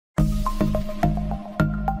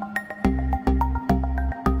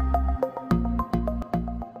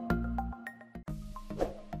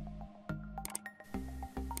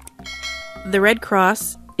The Red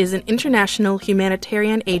Cross is an international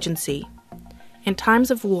humanitarian agency. In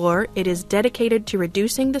times of war, it is dedicated to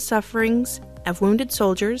reducing the sufferings of wounded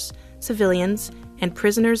soldiers, civilians, and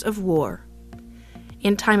prisoners of war.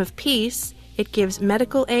 In time of peace, it gives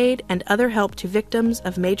medical aid and other help to victims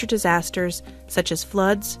of major disasters such as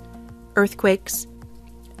floods, earthquakes,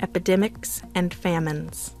 epidemics, and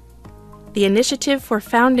famines. The initiative for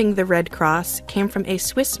founding the Red Cross came from a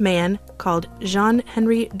Swiss man called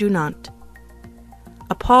Jean-Henri Dunant.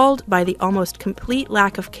 Appalled by the almost complete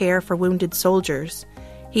lack of care for wounded soldiers,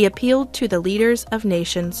 he appealed to the leaders of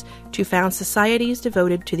nations to found societies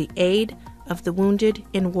devoted to the aid of the wounded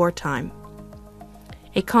in wartime.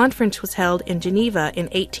 A conference was held in Geneva in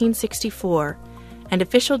 1864, and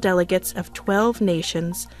official delegates of 12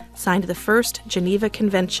 nations signed the first Geneva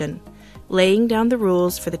Convention, laying down the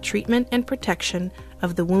rules for the treatment and protection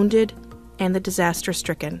of the wounded and the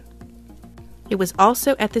disaster-stricken. It was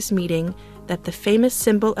also at this meeting that the famous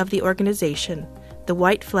symbol of the organization, the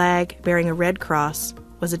white flag bearing a red cross,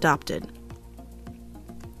 was adopted.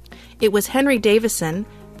 It was Henry Davison,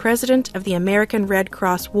 president of the American Red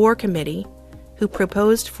Cross War Committee, who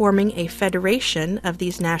proposed forming a federation of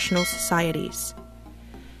these national societies.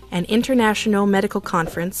 An international medical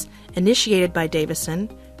conference initiated by Davison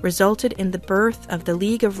resulted in the birth of the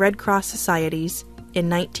League of Red Cross Societies in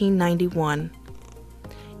 1991.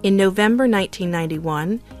 In November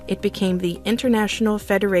 1991, it became the International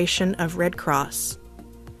Federation of Red Cross.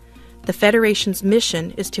 The Federation's mission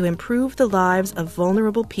is to improve the lives of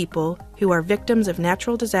vulnerable people who are victims of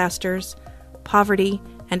natural disasters, poverty,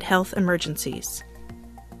 and health emergencies.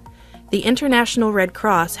 The International Red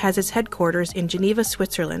Cross has its headquarters in Geneva,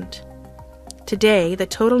 Switzerland. Today, the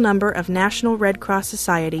total number of national Red Cross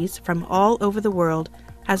societies from all over the world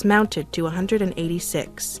has mounted to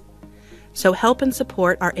 186. So help and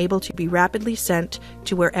support are able to be rapidly sent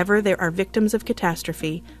to wherever there are victims of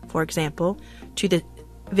catastrophe, for example, to the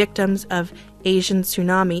victims of Asian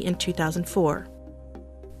tsunami in 2004.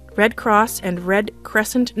 Red Cross and Red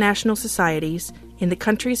Crescent national societies in the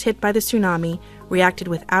countries hit by the tsunami reacted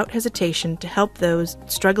without hesitation to help those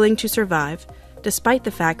struggling to survive, despite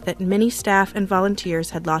the fact that many staff and volunteers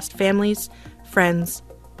had lost families, friends,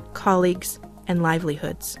 colleagues, and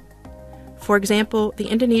livelihoods. For example, the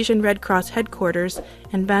Indonesian Red Cross headquarters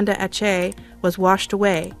in Banda Aceh was washed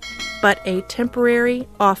away, but a temporary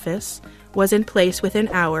office was in place within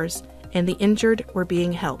hours, and the injured were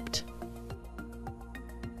being helped.